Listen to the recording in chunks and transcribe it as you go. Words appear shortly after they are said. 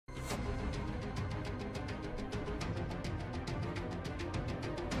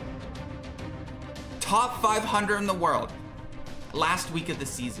top 500 in the world. Last week of the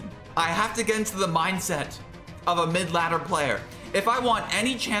season. I have to get into the mindset of a mid-ladder player. If I want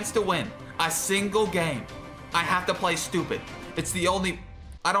any chance to win a single game, I have to play stupid. It's the only...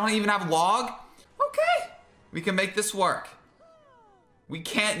 I don't even have log? Okay. We can make this work. We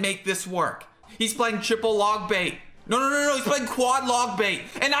can't make this work. He's playing triple log bait. No. He's playing quad log bait.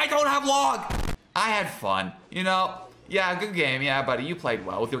 And I don't have log. I had fun. You know? Yeah, good game. Yeah, buddy. You played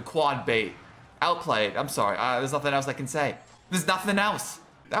well with your quad bait. Outplayed. I'm sorry. There's nothing else I can say. There's nothing else.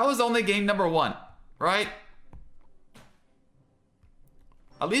 That was only game number 1. Right?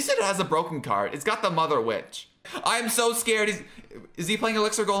 At least it has a broken card. It's got the Mother Witch. I'm so scared. Is he playing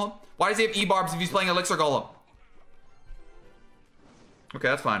Elixir Golem? Why does he have E-Barbs if he's playing Elixir Golem? Okay,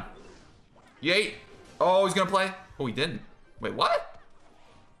 that's fine. Yay. Oh, he's gonna play? Oh, he didn't. Wait, what?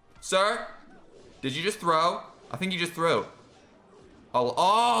 Sir? Did you just throw? I think you just threw.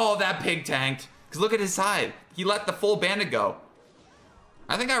 Oh, that pig tanked. Because look at his side. He let the full bandit go.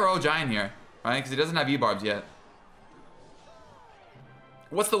 I think I roll Giant here, right? Because he doesn't have E-Barbs yet.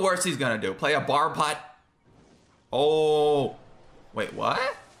 What's the worst he's gonna do? Play a bar putt? Oh. Wait,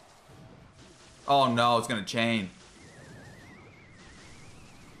 what? Oh no, it's gonna chain.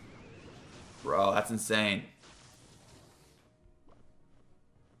 Bro, that's insane.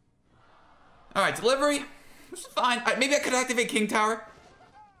 Alright, delivery. This is fine. Maybe I could activate King Tower.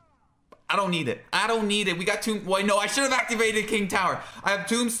 I don't need it. I don't need it. We got Wait, no, I should have activated King Tower. I have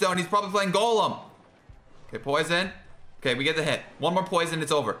Tombstone. He's probably playing Golem. Okay, poison. Okay, we get the hit. One more poison,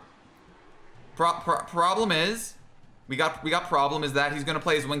 it's over. Problem is, we got problem is that he's gonna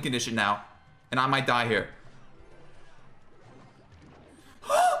play his win condition now, and I might die here.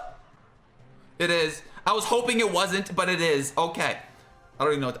 It is. I was hoping it wasn't, but it is. Okay. I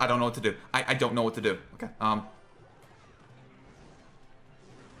don't even know. I don't know what to do. I don't know what to do. Okay.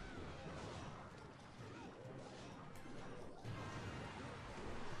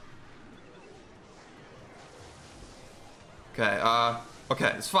 Okay.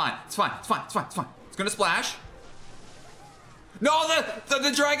 Okay. It's fine. It's fine. It's fine. It's fine. It's fine. It's gonna splash. No,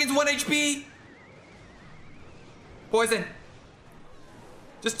 the dragon's 1 HP. Poison.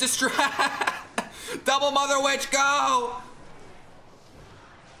 Just distract. Double Mother Witch, go!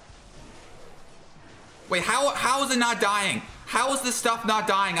 Wait, how is it not dying? How is this stuff not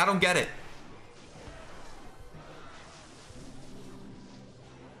dying? I don't get it.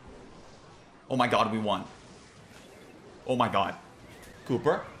 Oh my god, we won. Oh my god.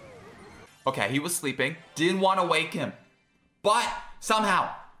 Cooper? Okay, he was sleeping. Didn't want to wake him. But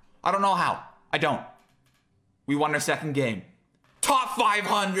somehow, I don't know how. I don't. We won our second game. Top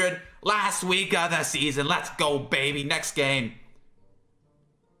 500 last week of the season. Let's go, baby. Next game.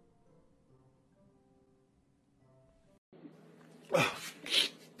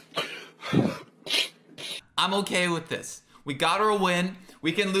 I'm okay with this. We got her a win.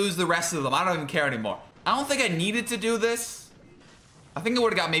 We can lose the rest of them. I don't even care anymore. I don't think I needed to do this. I think I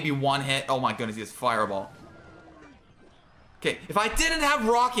would have got maybe one hit. Oh my goodness, he has Fireball. Okay, if I didn't have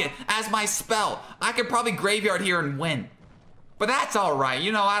Rocket as my spell, I could probably Graveyard here and win. But that's all right.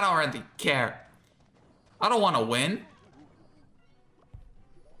 You know, I don't really care. I don't want to win.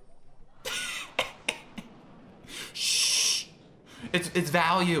 Shh. It's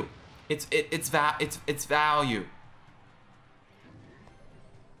value. It's value.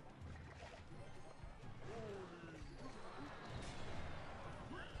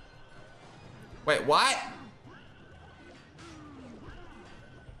 Wait, what?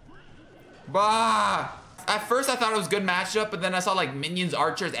 Bah! At first I thought it was a good matchup, but then I saw like minions,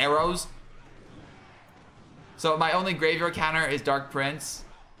 archers, arrows. So my only graveyard counter is Dark Prince.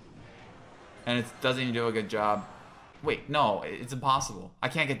 And it doesn't even do a good job. Wait, no, it's impossible. I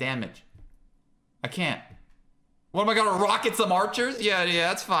can't get damage. I can't. What am I gonna rocket some archers? Yeah,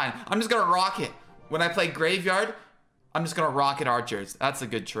 that's fine. I'm just gonna rocket. When I play graveyard, I'm just gonna rocket archers. That's a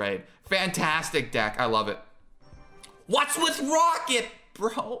good trade. Fantastic deck, I love it. What's with rocket,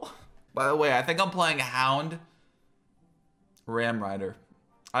 bro? By the way, I think I'm playing Hound Ram Rider.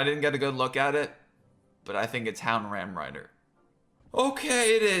 I didn't get a good look at it, but I think it's Hound Ram Rider.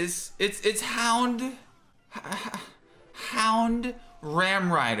 Okay, it is. It's Hound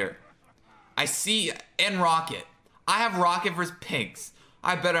Ram Rider. I see, and Rocket. I have Rocket versus Pigs.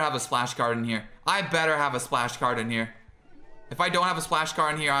 I better have a splash card in here. I better have a splash card in here. If I don't have a splash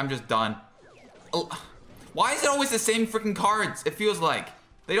card in here, I'm just done. Why is it always the same freaking cards? It feels like.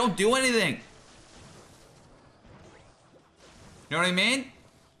 They don't do anything. You know what I mean?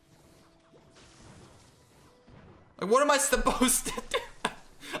 Like, what am I supposed to do?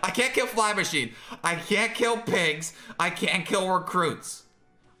 I can't kill Fly Machine. I can't kill pigs. I can't kill recruits.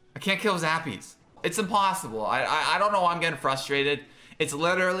 I can't kill Zappies. It's impossible. I don't know why I'm getting frustrated. It's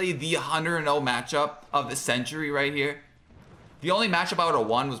literally the 100-0 matchup of the century right here. The only matchup I would have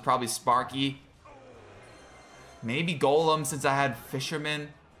won was probably Sparky. Maybe Golem since I had Fisherman.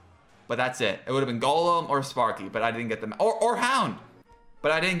 But that's it. It would have been Golem or Sparky, but I didn't get them. Or Hound.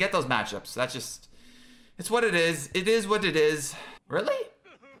 But I didn't get those matchups. That's just... It's what it is. It is what it is. Really?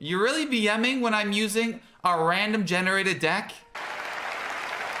 You're really BMing when I'm using a random generated deck?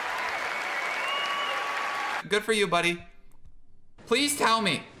 Good for you, buddy. Please tell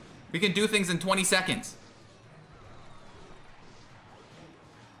me we can do things in 20 seconds.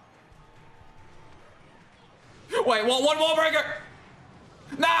 Wait, one wall breaker!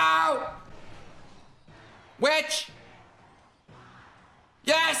 No! Witch!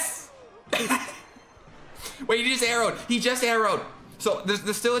 Yes! Wait, he just arrowed. He just arrowed. So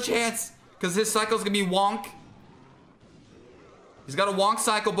there's still a chance because his cycle's gonna be wonk. He's got a wonk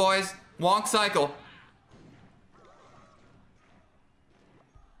cycle, boys. Wonk cycle.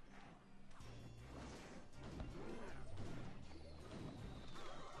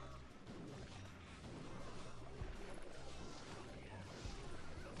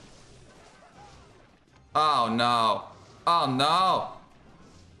 Oh no. Oh no.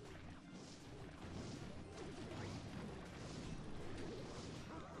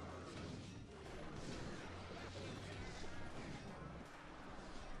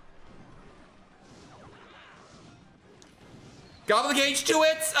 Gobble the cage to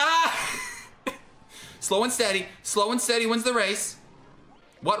it. Ah! Slow and steady. Slow and steady wins the race.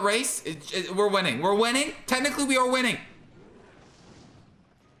 What race? We're winning. We're winning. Technically, we are winning.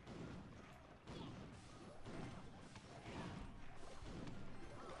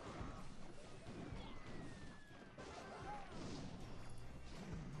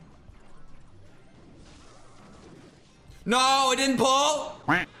 No, it didn't pull.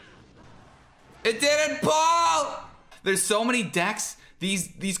 It didn't pull. There's so many decks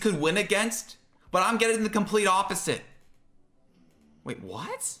these could win against, but I'm getting the complete opposite. Wait,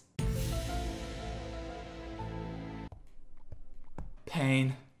 what?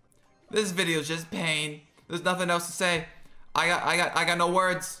 Pain. This video's just pain. There's nothing else to say. I got no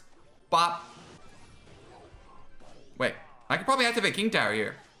words. Bop. Wait, I could probably activate King Tower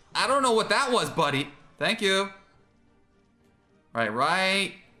here. I don't know what that was, buddy. Thank you.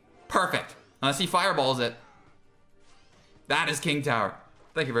 Right. Perfect. Unless he fireballs it. That is King Tower.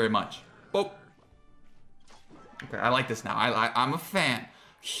 Thank you very much. Oh. Okay, I like this now. I'm a fan.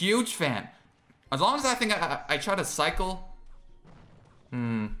 Huge fan. As long as I think I try to cycle.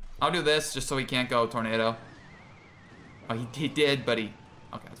 I'll do this just so he can't go tornado. Oh, he did, but he...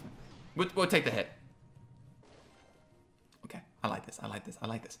 Okay, that's fine. We'll take the hit. Okay, I like this. I like this. I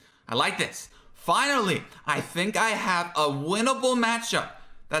like this. I like this. Finally, I think I have a winnable matchup.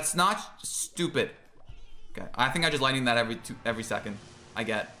 That's not stupid. Okay, I think I just lightning that every second I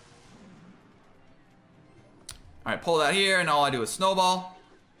get. All right, pull that here, and all I do is snowball.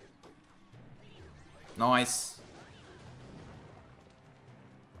 Nice.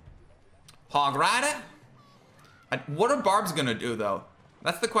 Hog Rider. What are barbs gonna do though?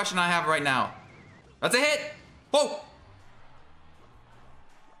 That's the question I have right now. That's a hit. Whoa.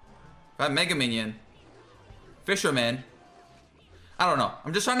 Got Mega Minion. Fisherman. I don't know.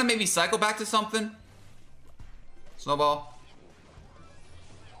 I'm just trying to maybe cycle back to something. Snowball.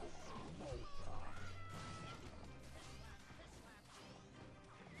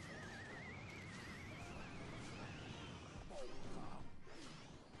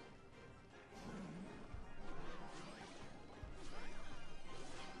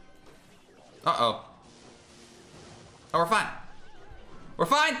 Uh-oh. Oh, we're fine. We're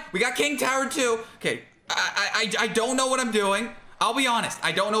fine. We got King Tower too. Okay, I don't know what I'm doing. I'll be honest.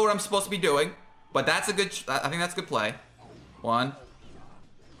 I don't know what I'm supposed to be doing. But that's a good, I think that's a good play. 1,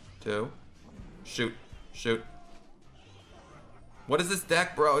 2, shoot, shoot. What is this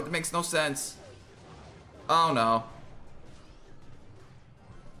deck, bro? It makes no sense. Oh no.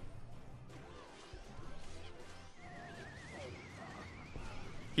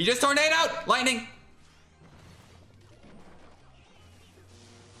 He just tornadoed! Lightning!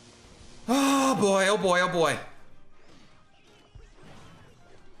 Oh boy, oh boy, oh boy.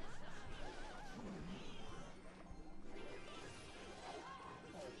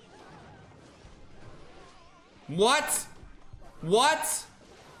 What? What?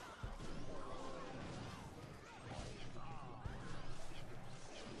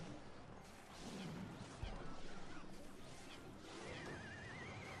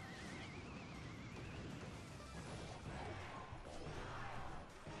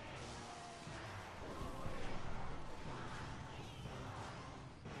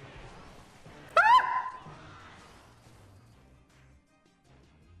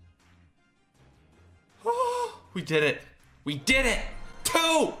 We did it. We did it.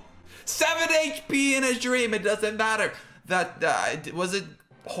 2! 7 HP in a dream. It doesn't matter. That was it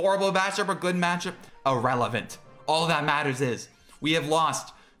horrible matchup or good matchup? Irrelevant. All that matters is we have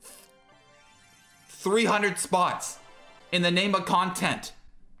lost 300 spots in the name of content.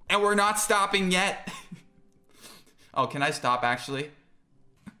 And we're not stopping yet. Oh, can I stop actually?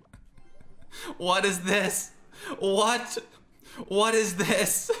 What is this? What? What is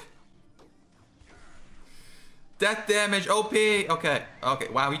this? Death damage, OP. Okay, okay.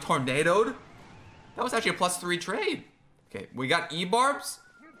 Wow, he tornadoed? That was actually a +3 trade. Okay, we got E-barbs.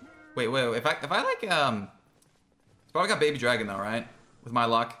 Wait. If I like, it's probably got Baby Dragon though, right? With my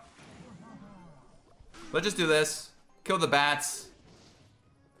luck. Let's just do this. Kill the bats.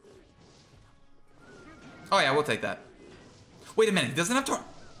 Oh yeah, we'll take that. Wait a minute, he doesn't have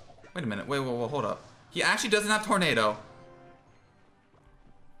Wait a minute, wait, hold up. He actually doesn't have Tornado.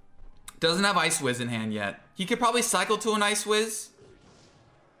 Doesn't have Ice Whiz in hand yet. He could probably cycle to an Ice Whiz.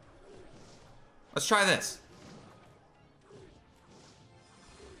 Let's try this.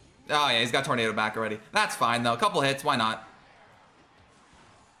 Oh yeah, he's got Tornado back already. That's fine though, a couple hits, why not?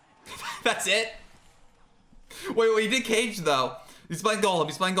 That's it? Wait, he did Cage though. He's playing Golem,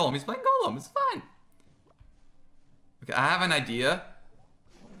 he's playing Golem, it's fine. Okay, I have an idea.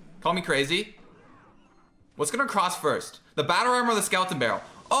 Call me crazy. What's gonna cross first? The battle armor or the skeleton barrel?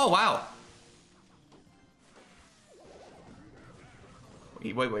 Oh, wow.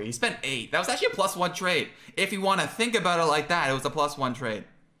 Wait, he spent 8. That was actually a +1 trade. If you want to think about it like that, it was a +1 trade.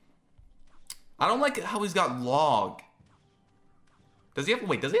 I don't like how he's got log. Does he have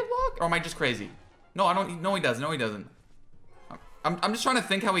log? Or am I just crazy? No, I don't. No, he doesn't. No, he doesn't. I'm just trying to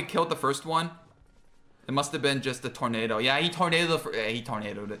think how he killed the first one. It must have been just a tornado. Yeah, he tornadoed he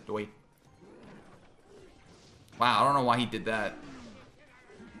tornadoed it. Wait. Wow, I don't know why he did that.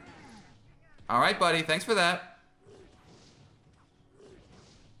 All right, buddy. Thanks for that.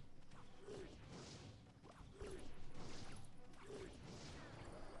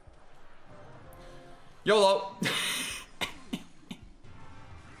 YOLO.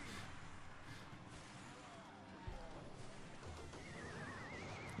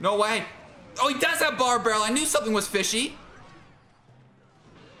 No way. Oh, he does have bar barrel. I knew something was fishy.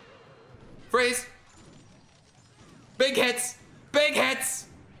 Freeze. Big hits. Big hits.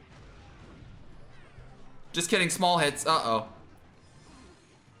 Just kidding. Small hits. Uh-oh.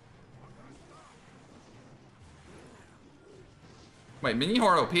 Wait, Minion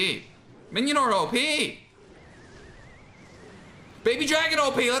Horde OP. Minion Horde OP. Baby Dragon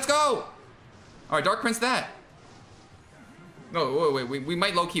OP. Let's go. All right, Dark Prince that. No, wait. We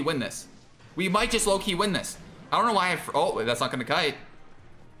might low-key win this. We might just low-key win this. I don't know why oh, wait, that's not gonna kite.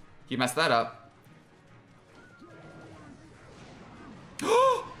 He messed that up.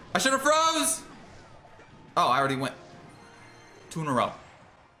 I should have froze! Oh, I already went 2 in a row.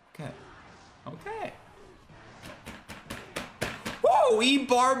 Okay. Okay. Whoa!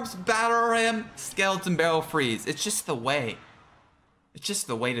 E-barbs, battle ram, skeleton barrel freeze. It's just the way. It's just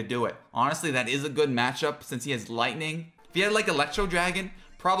the way to do it. Honestly, that is a good matchup since he has lightning. If he had like Electro Dragon,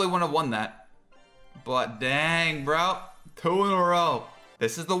 probably wouldn't have won that. But dang, bro. 2 in a row.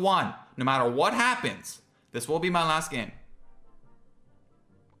 This is the one. No matter what happens, this will be my last game.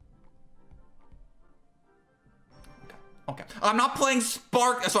 Okay. I'm not playing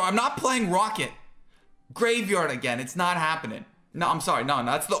I'm not playing Rocket. Graveyard again. It's not happening. No, I'm sorry. No,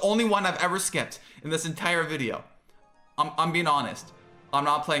 that's the only one I've ever skipped in this entire video. I'm being honest. I'm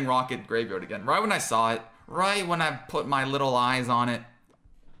not playing Rocket Graveyard again. Right when I saw it, right when I put my little eyes on it.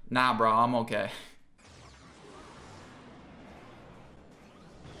 Nah, bro, I'm okay.